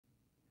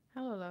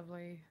Hello,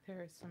 lovely.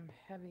 There is some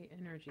heavy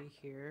energy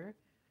here.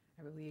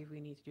 I believe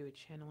we need to do a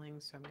channeling,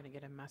 so I'm going to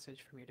get a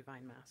message from your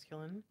divine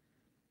masculine.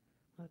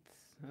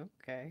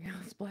 Okay,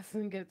 let's bless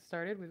and get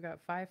started. We've got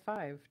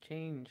 5-5,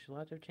 change,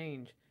 lots of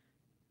change.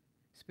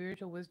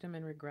 Spiritual wisdom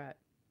and regret.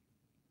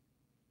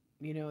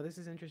 You know, this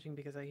is interesting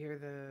because I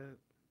hear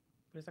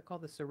what is that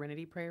called? The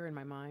serenity prayer in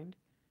my mind.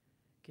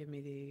 Give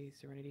me the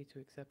serenity to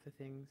accept the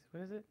things.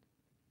 What is it?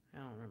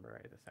 I don't remember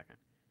right at the second.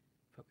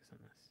 Focus on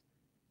this.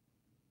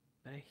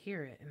 But I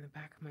hear it in the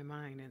back of my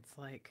mind. It's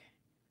like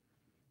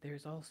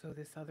there's also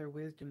this other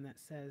wisdom that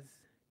says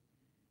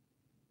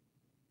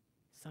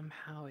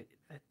somehow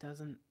that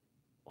doesn't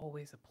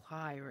always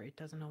apply, or it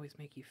doesn't always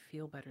make you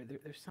feel better.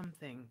 There's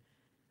something.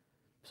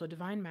 So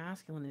divine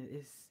masculine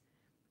is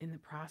in the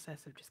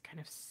process of just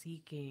kind of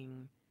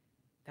seeking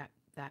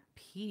that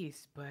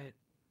peace, but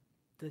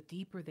the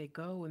deeper they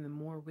go and the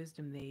more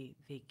wisdom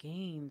they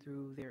gain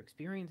through their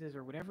experiences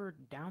or whatever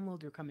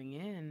downloads are coming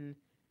in,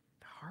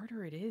 the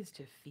harder it is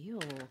to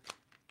feel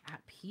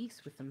at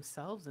peace with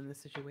themselves in the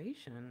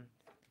situation.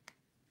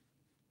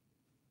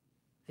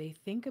 They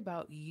think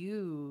about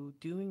you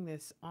doing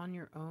this on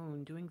your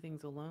own, doing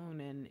things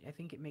alone, and I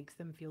think it makes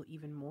them feel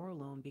even more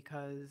alone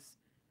because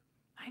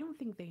I don't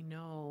think they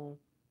know.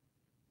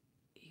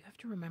 You have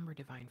to remember,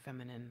 divine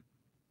feminine,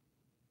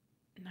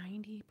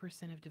 90%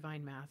 of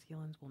divine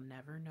masculines will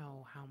never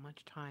know how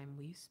much time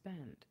we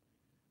spent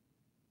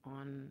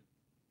on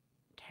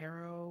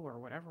tarot or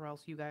whatever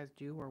else you guys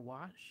do or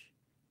watch,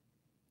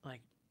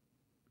 like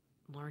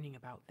learning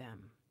about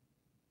them.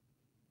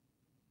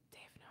 They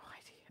have no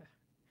idea.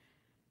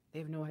 They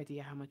have no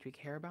idea how much we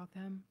care about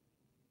them.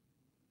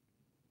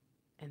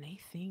 And they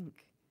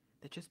think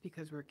that just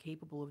because we're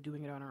capable of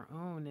doing it on our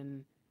own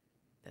and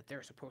that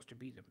they're supposed to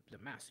be the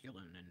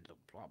masculine and the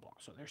blah blah,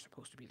 so they're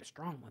supposed to be the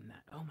strong one,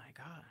 that, oh my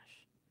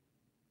gosh.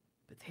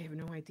 But they have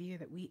no idea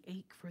that we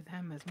ache for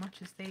them as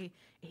much as they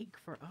ache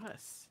for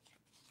us.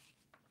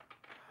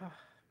 Oh,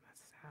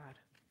 that's sad.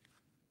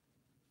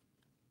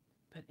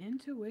 But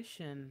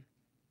intuition,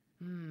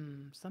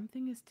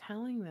 something is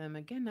telling them.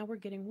 Again, now we're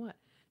getting what?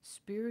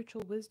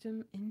 Spiritual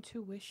wisdom,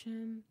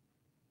 intuition.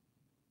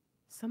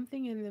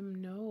 Something in them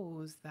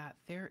knows that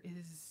there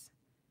is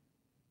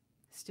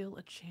still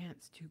a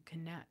chance to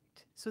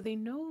connect. So they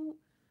know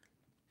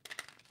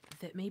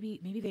that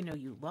maybe they know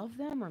you love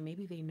them, or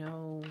maybe they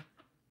know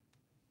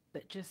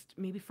that just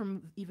maybe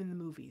from even the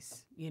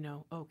movies,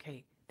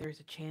 okay, there's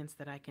a chance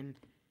that I can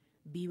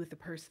be with the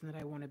person that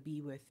I want to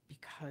be with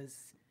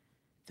because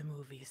the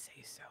movies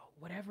say so.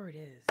 Whatever it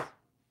is.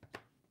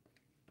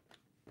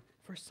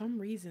 For some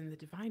reason, the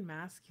divine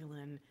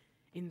masculine,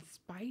 in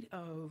spite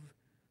of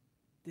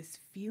this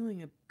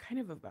feeling of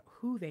kind of about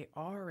who they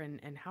are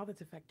and how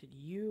that's affected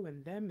you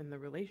and them and the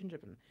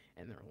relationship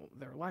and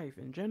their life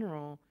in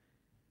general,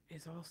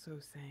 is also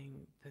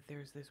saying that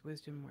there's this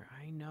wisdom where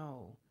I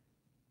know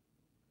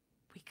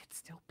we could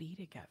still be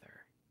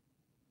together.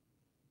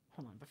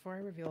 Hold on, before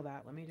I reveal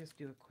that, let me just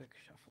do a quick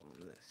shuffle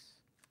of this.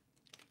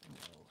 A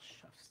little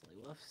shuffly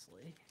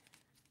wuffsly.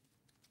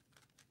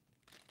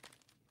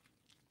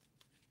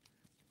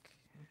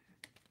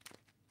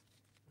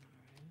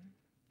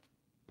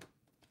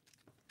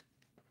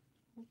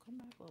 We'll come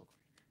back a little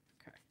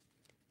quicker. Okay.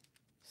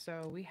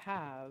 So we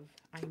have,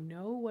 I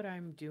know what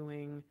I'm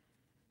doing,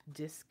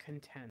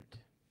 discontent.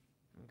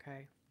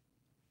 Okay.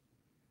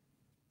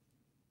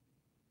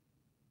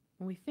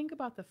 When we think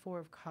about the Four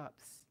of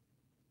Cups,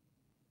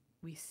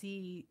 we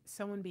see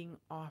someone being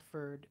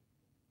offered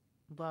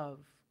love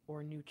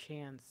or a new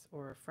chance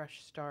or a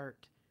fresh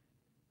start.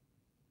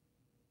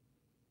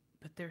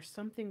 But there's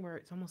something where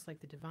it's almost like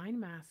the divine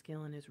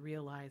masculine is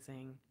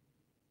realizing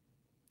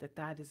that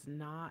that is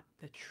not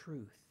the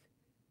truth,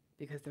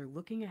 because they're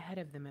looking ahead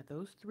of them at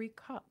those 3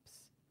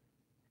 cups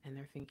and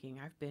they're thinking,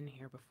 I've been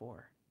here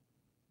before.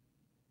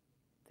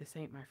 This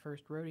ain't my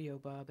first rodeo,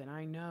 bub, and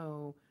I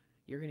know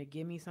you're going to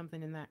give me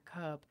something in that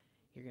cup.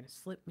 You're going to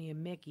slip me a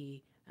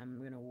Mickey. I'm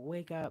going to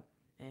wake up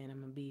and I'm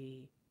going to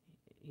be,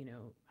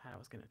 I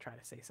was going to try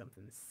to say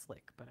something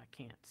slick, but I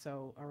can't.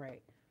 So, all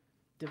right,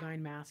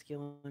 divine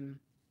masculine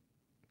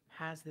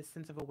has this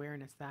sense of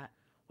awareness that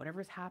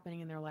whatever's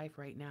happening in their life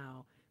right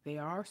now, they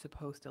are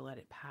supposed to let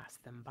it pass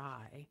them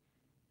by.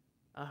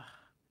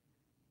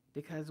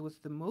 Because what's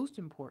the most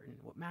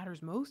important, what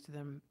matters most to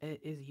them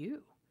is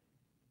you.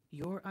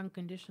 Your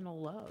unconditional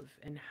love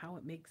and how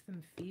it makes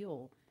them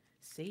feel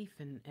safe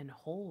and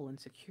whole and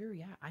secure.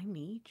 Yeah, I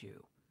need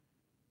you.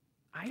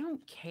 I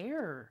don't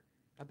care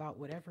about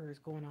whatever is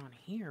going on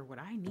here. What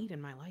I need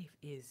in my life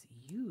is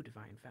you,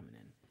 divine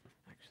feminine.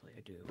 Actually,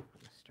 I do. I'm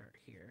going to start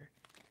here.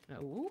 Now,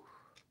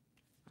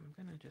 I'm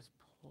going to just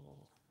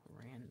pull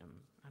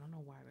random. I don't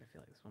know why, but I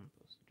feel like this one I'm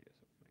supposed to do.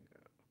 So I'm going to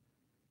go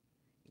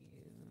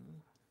you.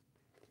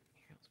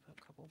 Here, let's put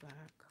a couple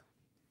back.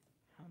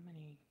 How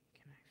many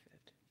can I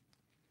fit?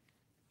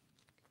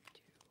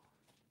 2.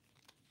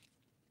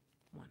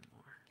 1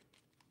 more.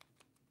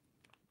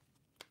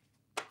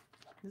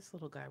 This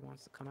little guy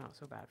wants to come out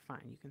so bad.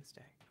 Fine, you can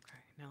stay.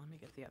 Okay, now let me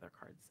get the other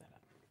cards set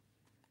up.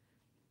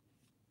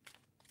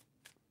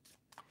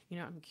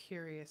 I'm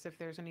curious if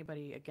there's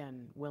anybody,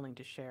 again, willing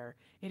to share.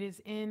 It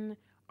is in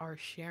our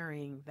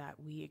sharing that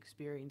we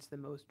experience the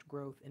most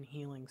growth and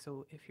healing.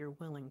 So if you're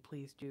willing,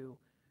 please do.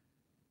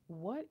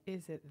 What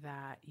is it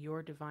that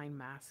your divine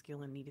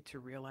masculine needed to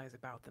realize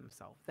about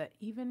themselves that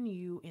even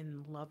you,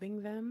 in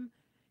loving them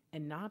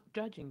and not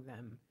judging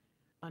them,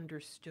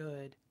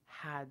 understood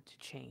had to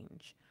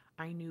change?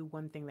 I knew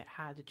one thing that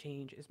had to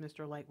change is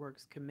Mr.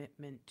 Lightwork's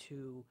commitment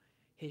to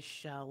his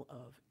shell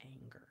of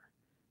anger.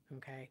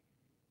 Okay?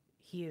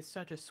 He is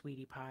such a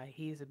sweetie pie.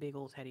 He is a big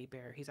old teddy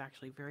bear. He's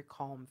actually very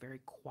calm,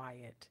 very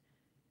quiet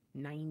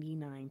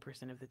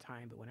 99% of the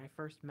time. But when I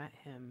first met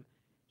him,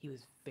 he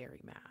was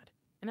very mad.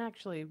 And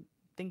actually,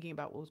 thinking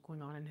about what was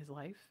going on in his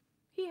life,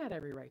 he had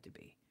every right to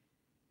be.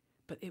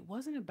 But it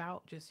wasn't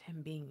about just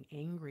him being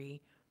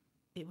angry.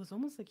 It was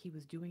almost like he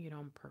was doing it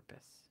on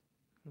purpose.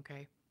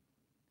 Okay?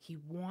 He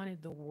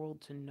wanted the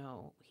world to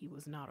know he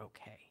was not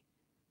okay.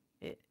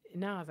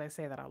 Now, as I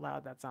say that out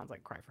loud, that sounds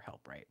like cry for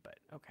help, right? But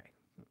okay.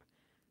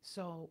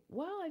 So,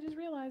 well, I just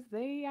realized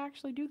they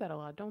actually do that a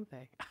lot, don't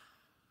they?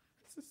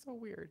 This is so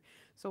weird.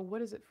 So,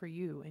 what is it for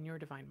you in your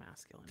divine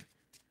masculine?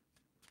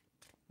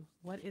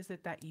 What is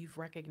it that you've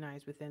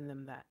recognized within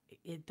them that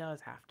it does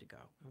have to go?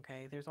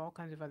 Okay. There's all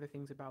kinds of other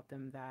things about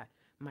them that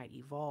might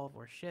evolve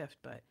or shift,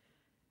 but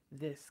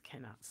this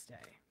cannot stay.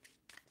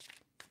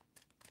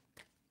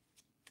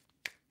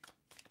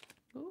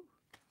 Ooh.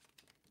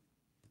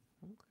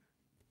 Okay.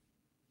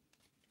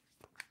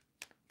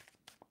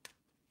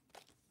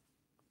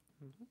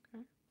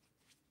 Okay.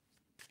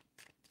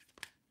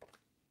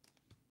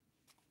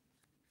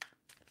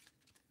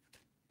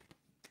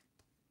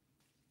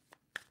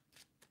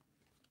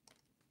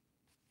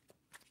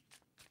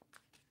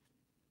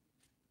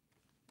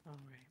 All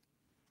right.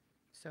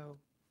 So,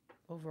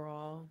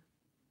 overall,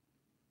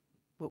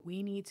 what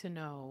we need to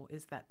know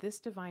is that this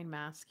divine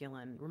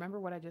masculine, remember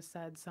what I just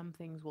said, some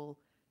things will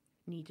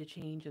need to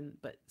change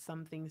but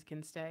some things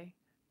can stay.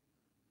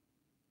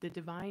 The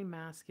divine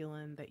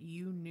masculine that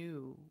you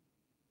knew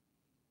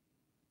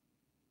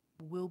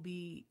will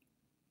be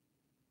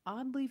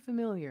oddly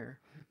familiar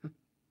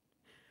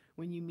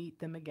when you meet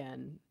them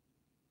again,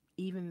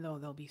 even though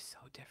they'll be so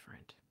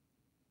different.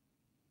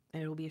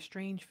 And it'll be a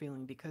strange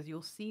feeling because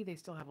you'll see they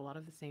still have a lot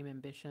of the same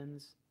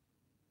ambitions,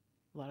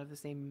 a lot of the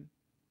same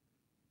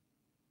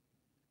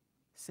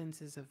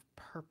senses of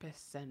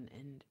purpose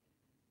and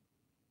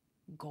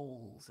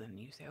goals. And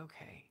you say,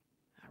 okay,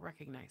 I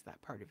recognize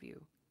that part of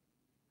you.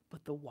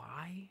 But the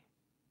why,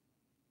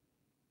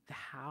 the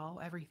how,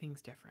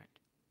 everything's different.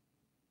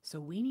 So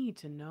we need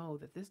to know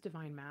that this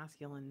divine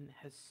masculine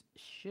has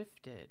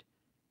shifted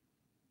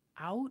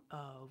out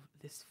of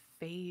this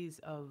phase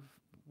of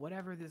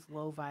whatever this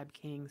low vibe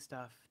king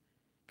stuff,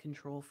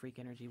 control freak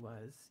energy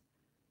was.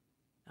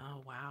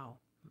 Oh, wow.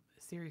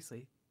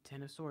 Seriously,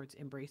 Ten of Swords,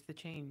 embrace the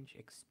change,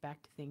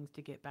 expect things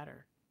to get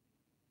better.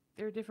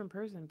 They're a different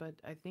person, but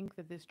I think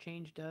that this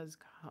change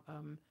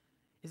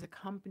is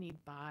accompanied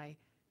by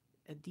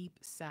a deep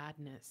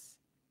sadness.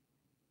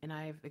 And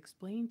I've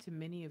explained to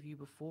many of you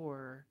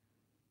before,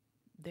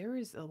 there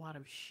is a lot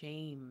of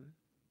shame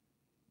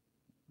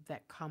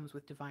that comes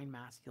with divine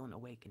masculine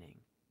awakening.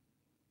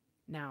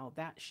 Now,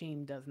 that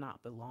shame does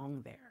not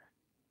belong there,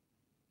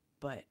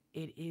 but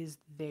it is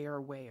their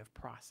way of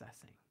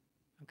processing,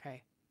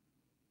 okay?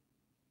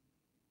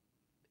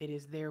 It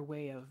is their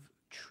way of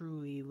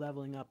truly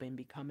leveling up and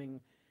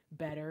becoming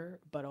better,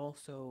 but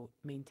also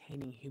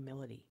maintaining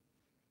humility.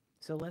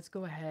 So let's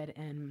go ahead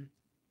and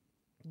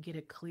get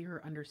a clearer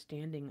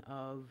understanding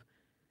of,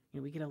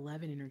 we get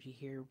 11 energy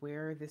here,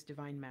 where this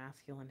divine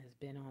masculine has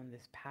been on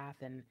this path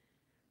and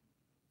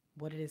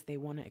what it is they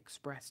want to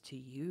express to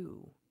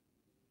you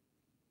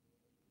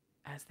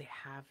as they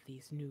have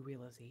these new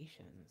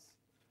realizations.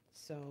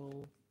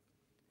 So,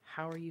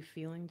 how are you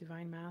feeling,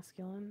 divine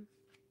masculine?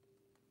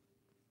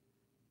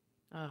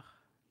 Ugh.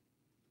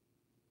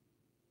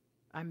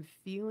 I'm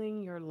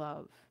feeling your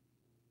love.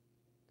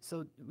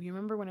 So, you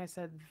remember when I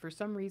said for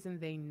some reason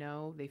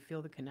they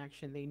feel the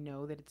connection, they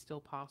know that it's still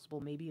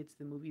possible. Maybe it's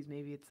the movies,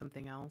 maybe it's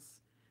something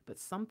else, but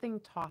something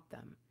taught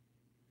them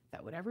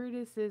that whatever it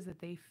is that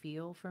they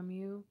feel from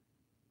you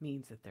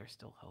means that there's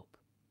still hope.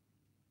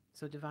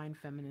 So, divine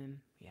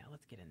feminine, yeah,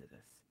 let's get into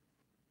this.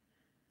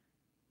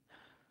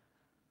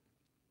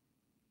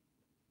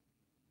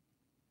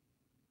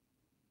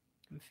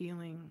 I'm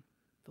feeling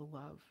the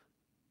love.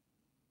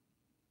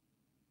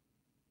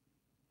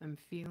 I'm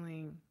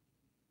feeling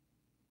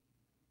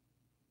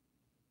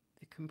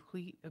the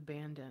complete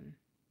abandon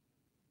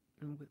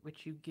with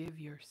which you give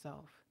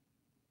yourself,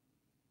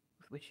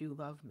 with which you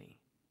love me.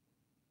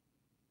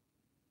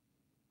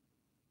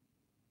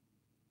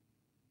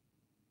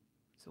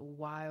 It's a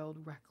wild,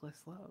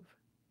 reckless love.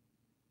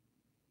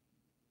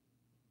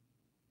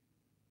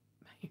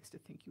 I used to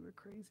think you were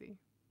crazy.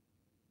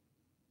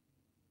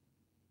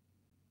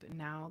 But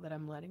now that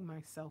I'm letting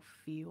myself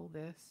feel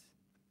this,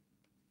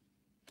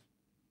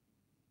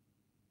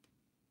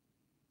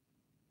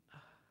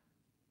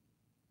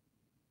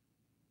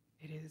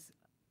 it is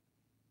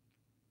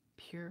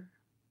pure,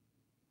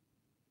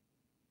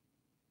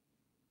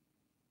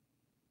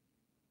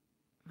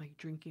 like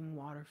drinking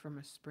water from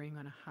a spring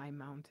on a high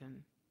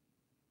mountain.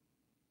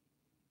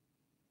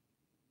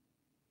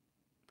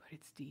 But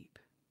it's deep.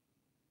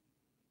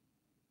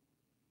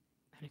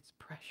 And its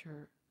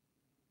pressure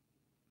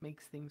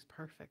makes things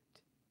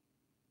perfect.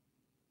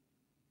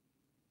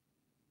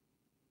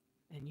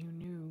 And you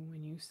knew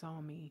when you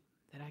saw me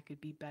that I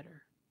could be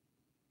better.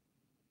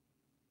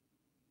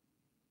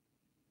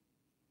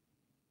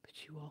 But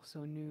you also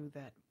knew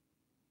that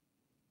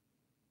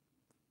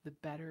the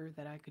better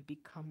that I could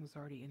become was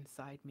already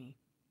inside me.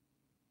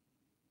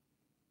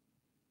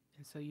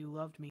 And so you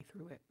loved me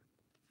through it.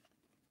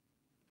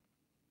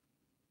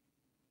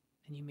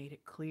 And you made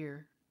it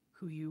clear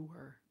who you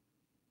were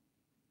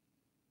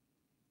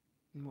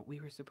and what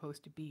we were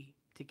supposed to be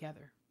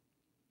together.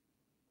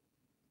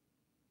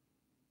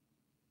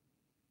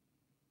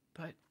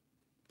 But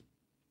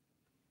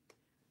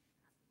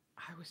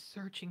I was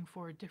searching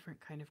for a different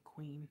kind of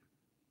queen.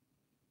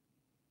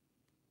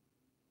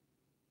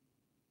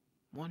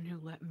 One who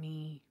let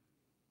me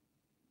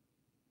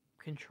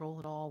control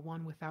it all,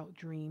 one without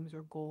dreams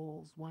or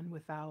goals, one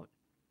without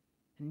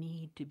a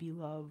need to be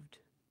loved.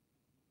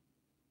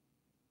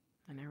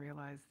 And I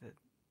realized that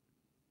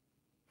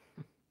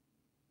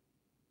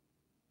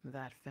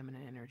that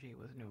feminine energy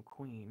was no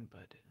queen,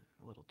 but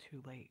a little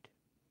too late.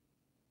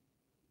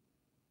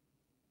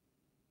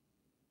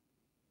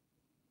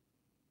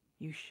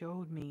 You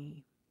showed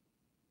me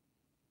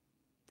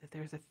that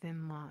there's a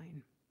thin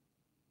line.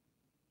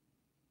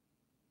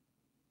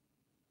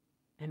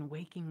 And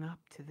waking up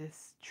to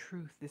this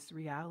truth, this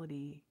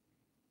reality,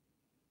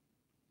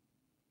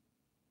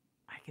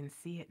 I can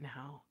see it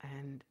now,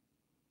 and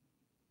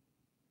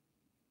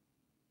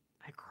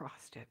I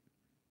crossed it.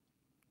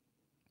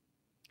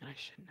 And I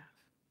shouldn't have.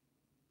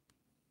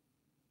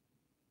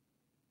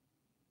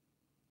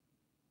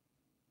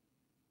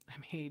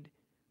 I made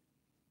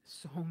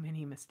so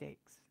many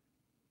mistakes.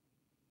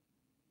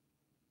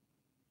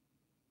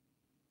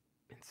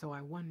 And so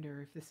I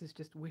wonder if this is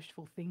just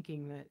wishful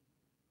thinking that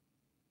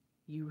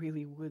you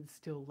really would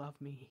still love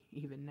me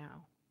even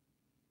now.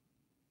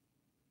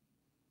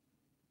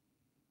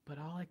 But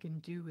all I can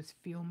do is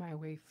feel my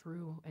way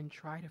through and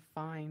try to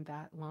find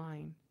that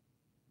line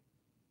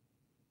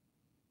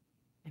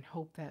and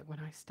hope that when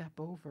I step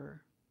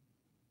over,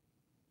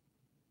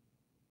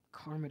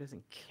 karma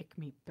doesn't kick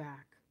me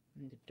back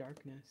into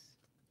darkness.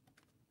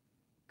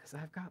 Because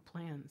I've got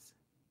plans.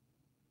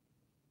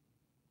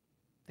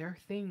 There are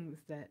things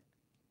that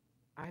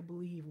I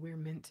believe we're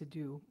meant to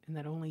do and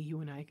that only you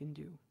and I can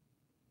do.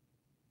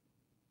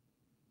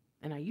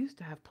 And I used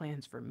to have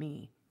plans for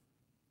me.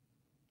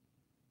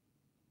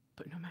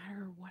 But no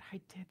matter what I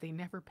did, they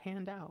never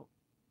panned out.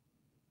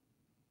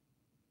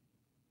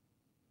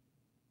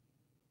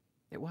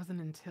 It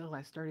wasn't until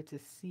I started to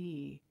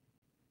see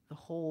the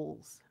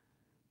holes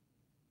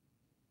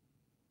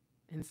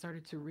and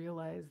started to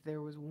realize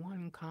there was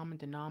one common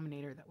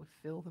denominator that would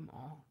fill them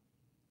all.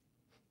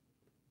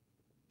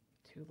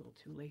 Too little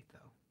too late,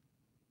 though.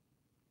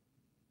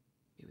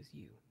 It was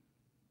you.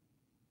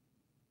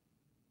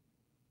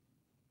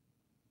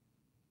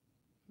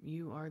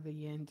 You are the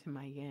yin to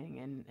my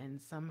yang, and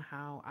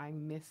somehow I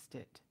missed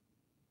it.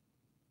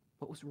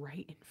 What was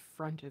right in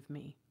front of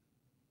me.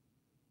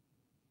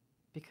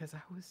 Because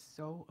I was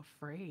so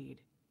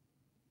afraid.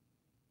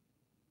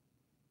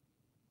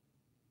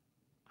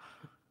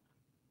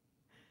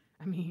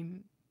 I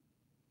mean,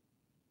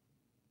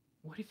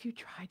 what if you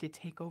tried to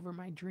take over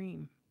my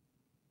dream?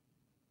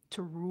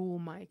 To rule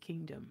my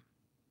kingdom?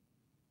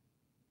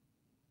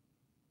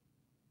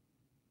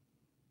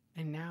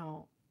 And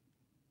now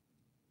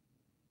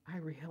I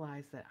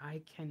realize that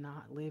I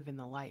cannot live in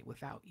the light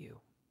without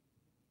you.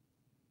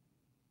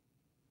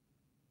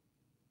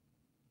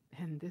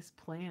 And this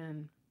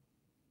plan,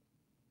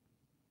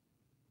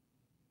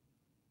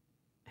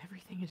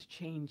 everything has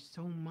changed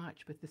so much,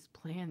 but this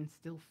plan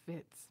still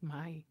fits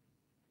my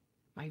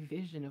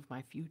vision of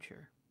my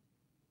future.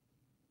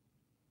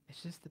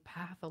 It's just the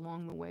path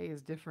along the way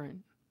is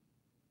different.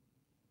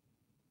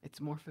 It's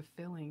more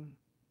fulfilling.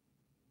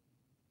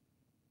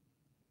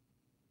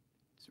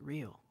 It's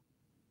real.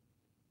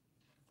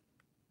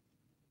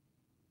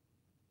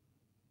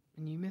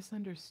 And you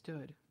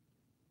misunderstood.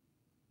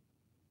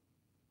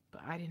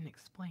 But I didn't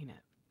explain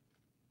it.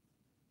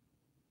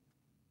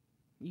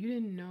 You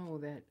didn't know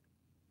that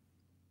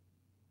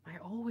I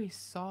always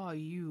saw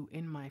you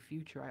in my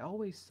future. I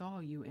always saw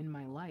you in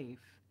my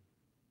life.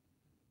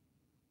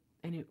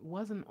 And it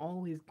wasn't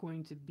always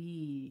going to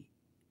be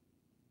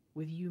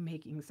with you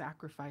making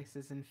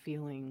sacrifices and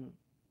feeling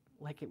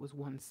like it was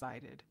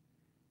one-sided.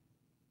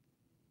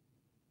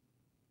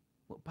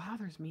 What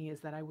bothers me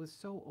is that I was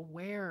so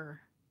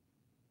aware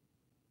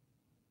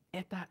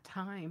at that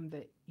time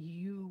that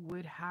you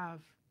would have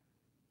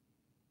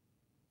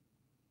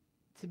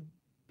to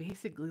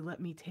basically let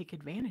me take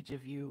advantage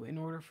of you in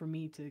order for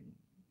me to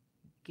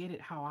get it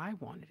how I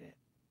wanted it.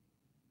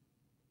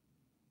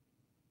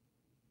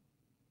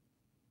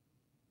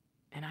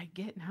 And I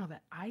get now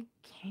that I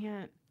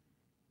can't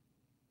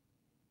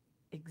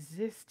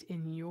exist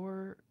in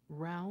your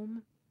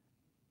realm,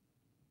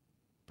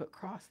 but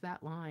cross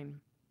that line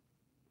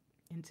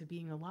into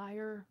being a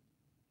liar,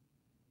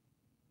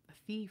 a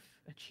thief,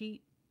 a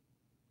cheat.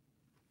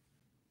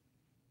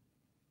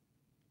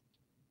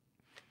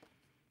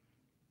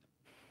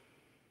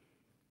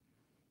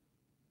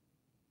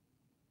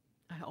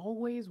 I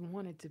always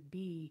wanted to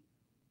be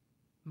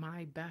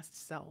my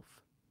best self,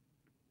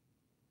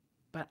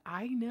 but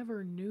I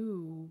never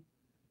knew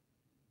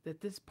that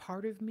this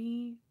part of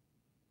me,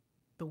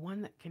 the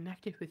one that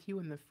connected with you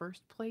in the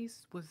first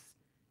place, was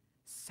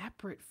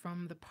separate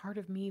from the part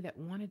of me that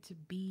wanted to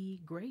be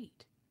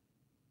great.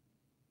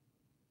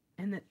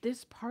 And that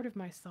this part of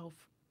myself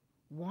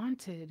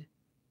wanted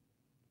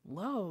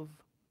love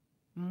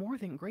more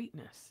than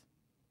greatness.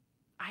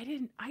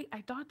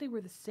 I thought they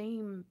were the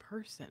same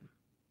person.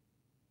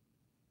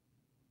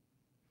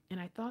 And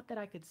I thought that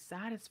I could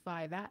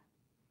satisfy that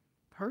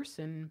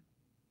person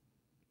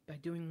by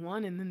doing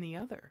one and then the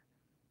other.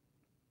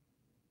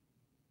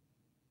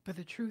 But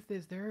the truth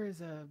is, there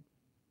is a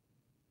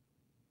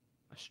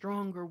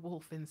stronger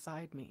wolf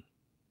inside me.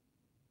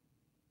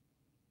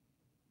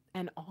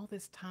 And all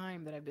this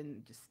time that I've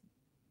been just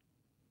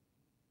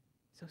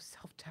so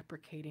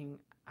self-deprecating,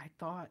 I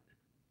thought,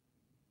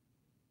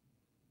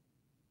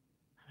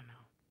 I don't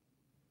know,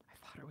 I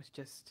thought it was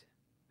just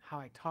how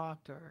I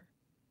talked or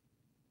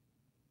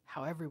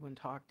how everyone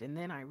talked. And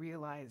then I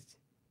realized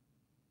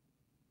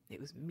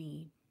it was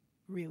me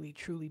really,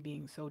 truly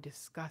being so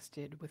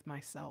disgusted with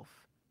myself.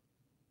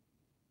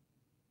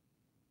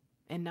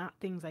 And not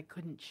things I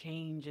couldn't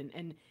change,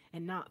 and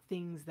not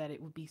things that it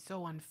would be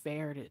so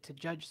unfair to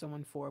judge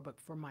someone for, but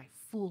for my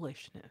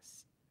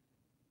foolishness.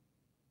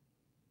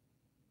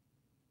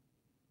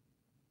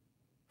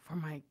 For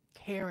my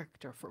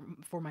character,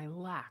 for my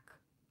lack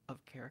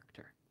of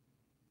character.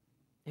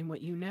 And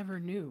what you never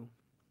knew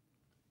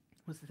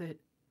was that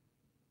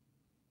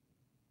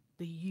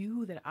the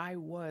you that I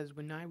was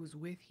when I was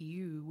with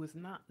you was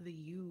not the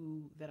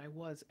you that I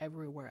was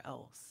everywhere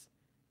else.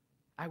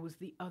 I was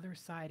the other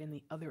side and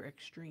the other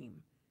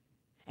extreme.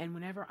 And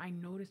whenever I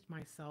noticed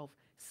myself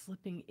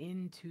slipping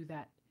into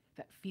that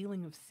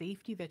feeling of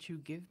safety that you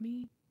give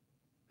me,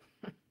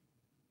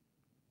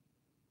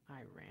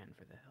 I ran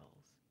for the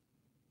hills.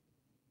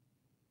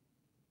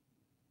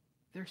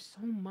 There's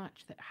so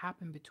much that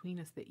happened between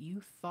us that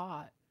you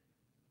thought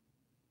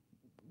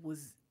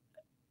was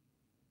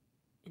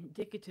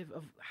indicative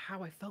of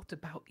how I felt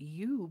about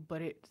you,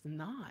 but it's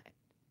not.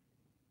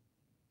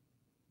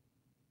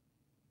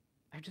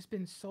 I've just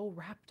been so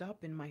wrapped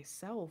up in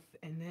myself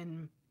and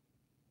then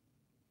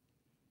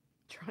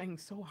trying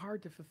so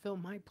hard to fulfill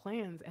my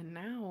plans. And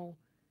now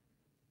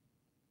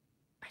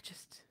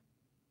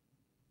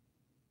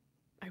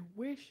I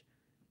wish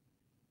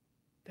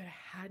that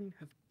I hadn't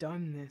have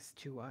done this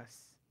to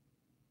us.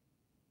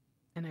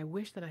 And I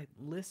wish that I'd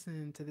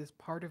listened to this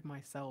part of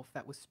myself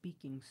that was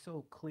speaking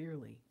so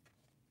clearly.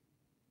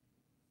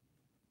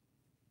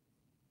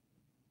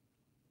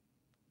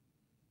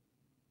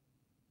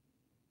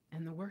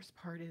 And the worst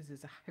part is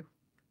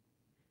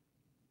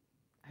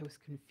I was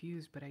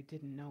confused, but I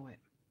didn't know it.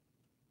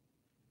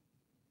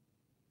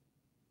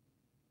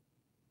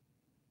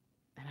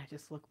 And I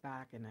just look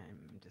back and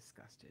I'm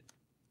disgusted.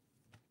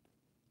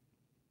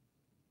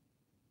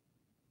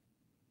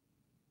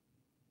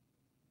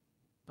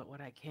 But what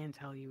I can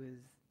tell you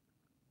is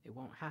it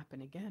won't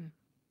happen again.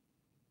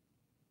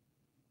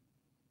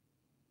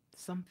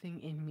 Something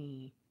in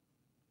me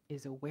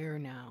is aware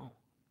now.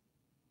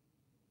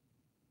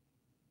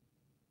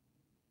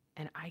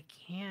 And I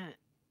can't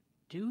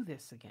do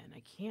this again.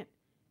 I can't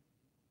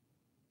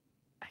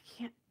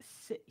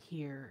sit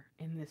here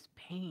in this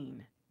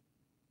pain.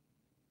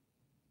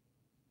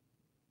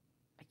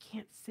 I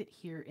can't sit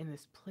here in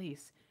this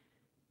place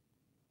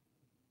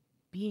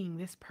being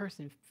this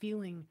person,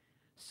 feeling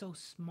so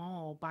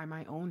small by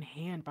my own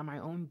hand, by my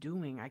own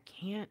doing. I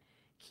can't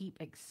keep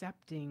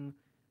accepting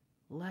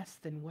less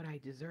than what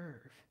I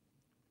deserve.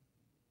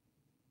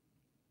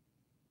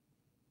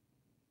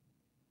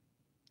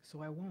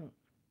 So I won't.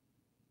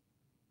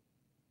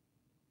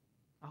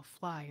 I'll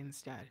fly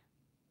instead.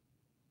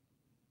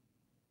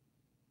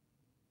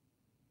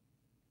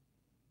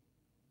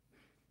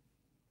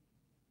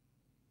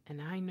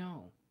 And I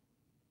know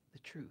the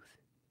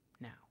truth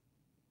now.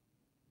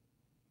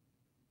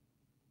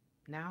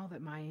 Now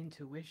that my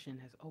intuition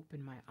has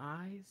opened my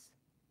eyes,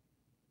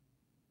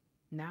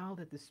 now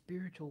that the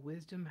spiritual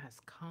wisdom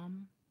has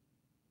come,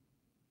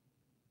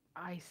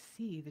 I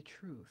see the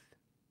truth,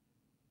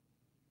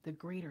 the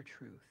greater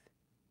truth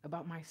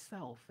about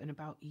myself and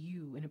about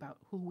you and about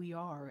who we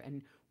are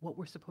and what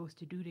we're supposed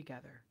to do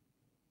together.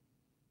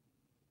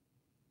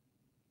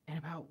 And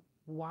about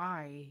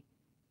why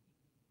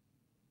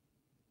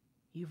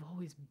you've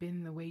always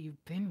been the way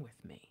you've been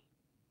with me.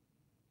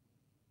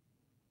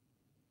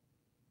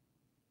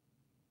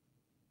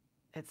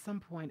 At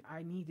some point,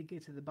 I need to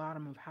get to the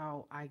bottom of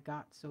how I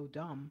got so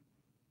dumb,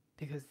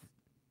 because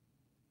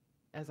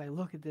as I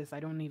look at this, I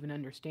don't even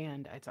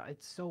understand.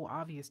 It's so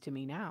obvious to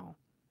me now.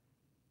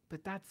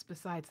 But that's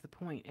besides the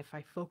point. If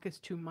I focus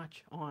too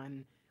much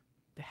on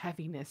the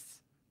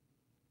heaviness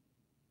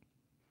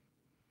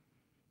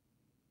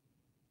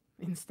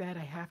Instead,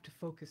 I have to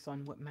focus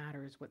on what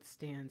matters, what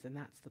stands, and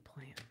that's the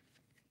plan.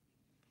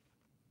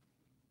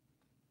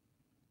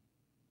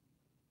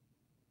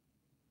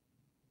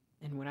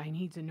 And what I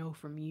need to know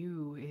from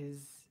you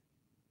is,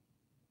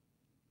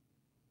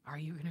 are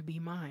you going to be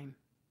mine?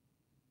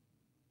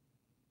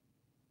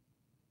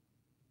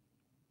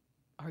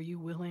 Are you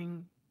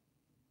willing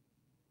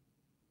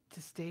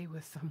to stay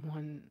with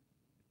someone,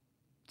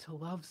 to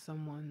love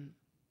someone,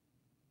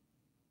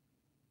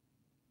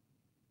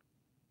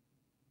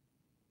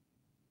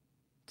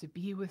 to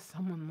be with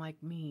someone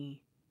like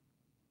me,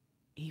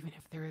 even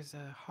if there is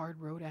a hard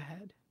road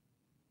ahead?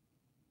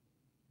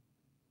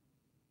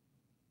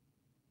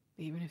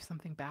 Even if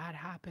something bad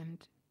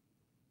happened,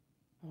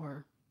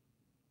 or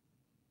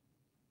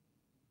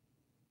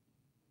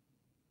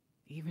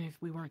even if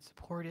we weren't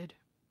supported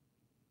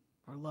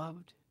or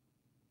loved,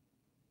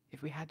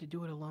 if we had to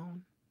do it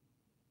alone?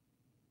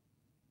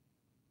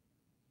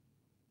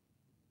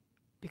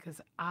 Because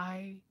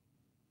I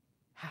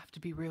have to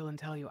be real and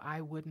tell you,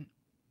 I wouldn't.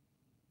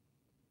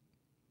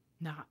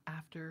 Not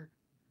after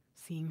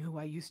seeing who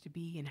I used to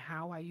be and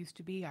how I used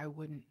to be, I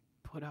wouldn't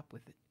put up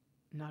with it.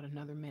 Not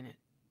another minute.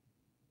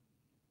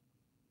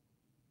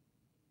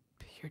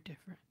 But you're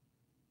different.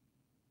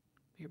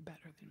 You're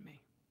better than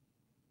me.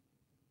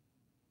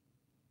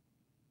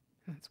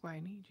 And that's why I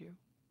need you.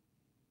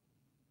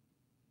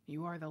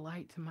 You are the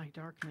light to my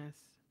darkness.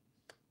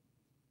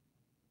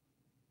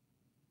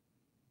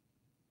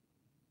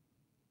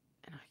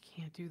 And I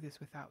can't do this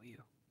without you.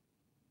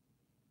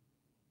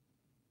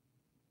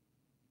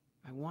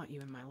 I want you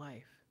in my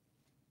life.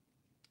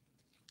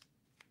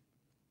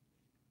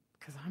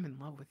 Because I'm in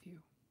love with you.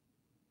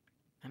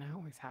 And I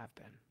always have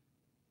been.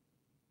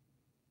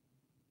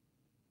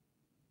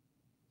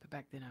 But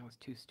back then I was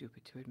too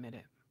stupid to admit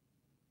it.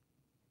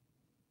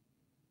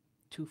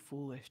 Too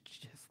foolish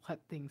to just let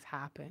things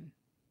happen.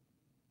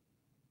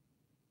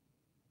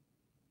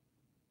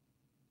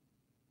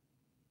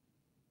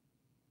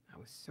 I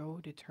was so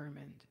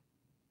determined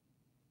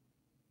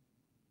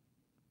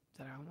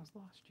that I almost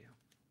lost you.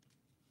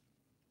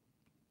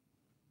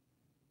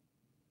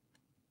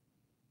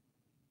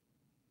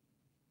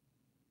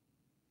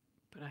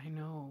 But I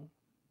know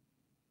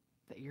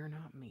that you're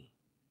not me.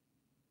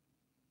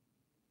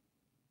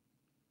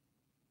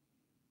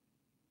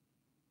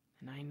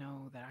 And I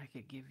know that I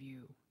could give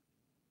you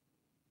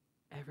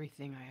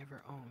everything I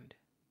ever owned,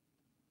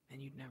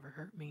 and you'd never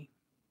hurt me.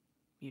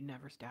 You'd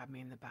never stab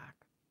me in the back.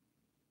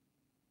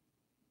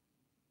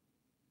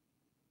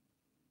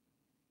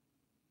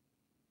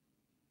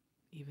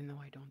 Even though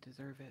I don't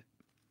deserve it.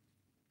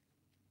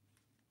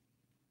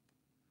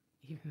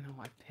 Even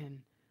though I've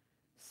been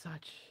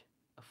such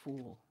a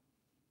fool.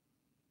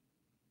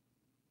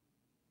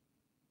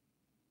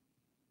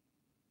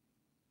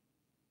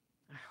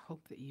 I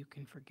hope that you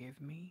can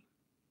forgive me.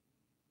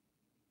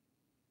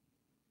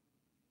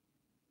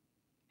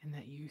 And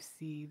that you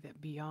see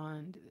that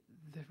beyond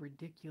the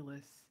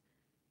ridiculous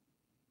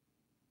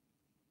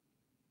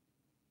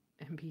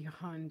and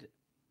beyond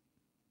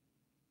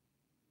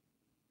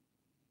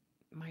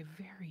my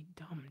very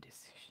dumb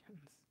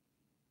decisions,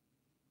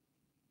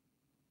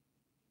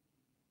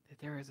 that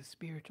there is a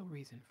spiritual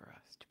reason for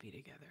us to be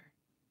together.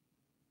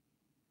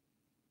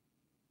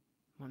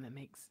 One that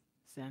makes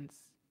sense,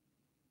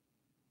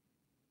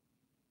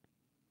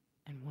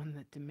 and one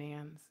that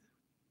demands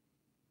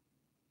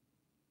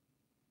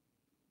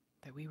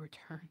that we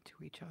return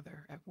to each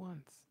other at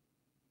once.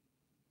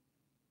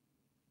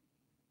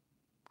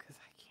 Because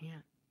I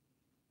can't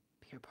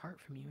be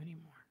apart from you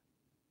anymore.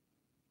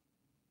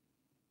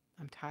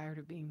 I'm tired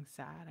of being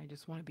sad. I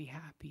just want to be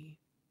happy.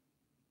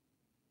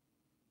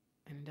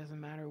 And it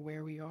doesn't matter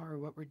where we are or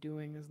what we're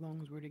doing, as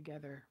long as we're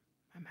together,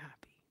 I'm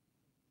happy.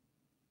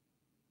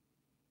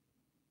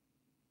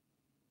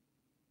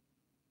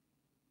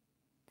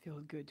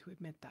 Feels good to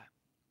admit that.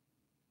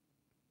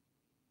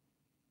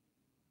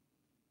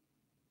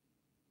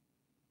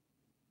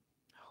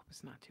 I hope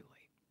it's not too late.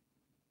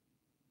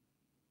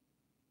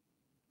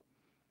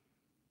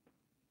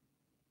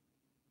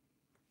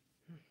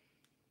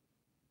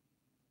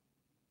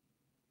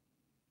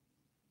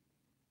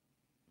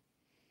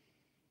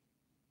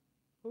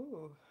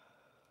 Ooh.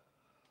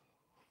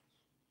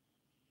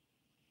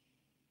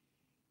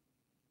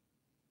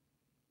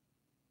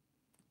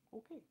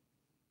 Okay.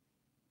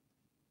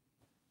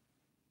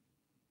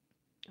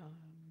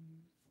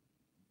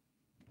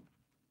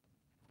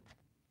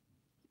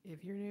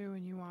 If you're new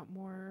and you want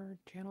more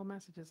channel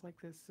messages like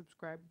this,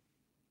 subscribe.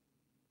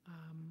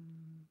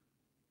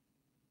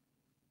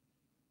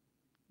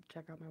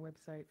 Check out my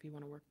website if you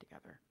want to work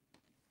together.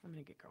 I'm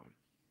going to get going.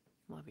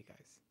 Love you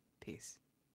guys. Peace.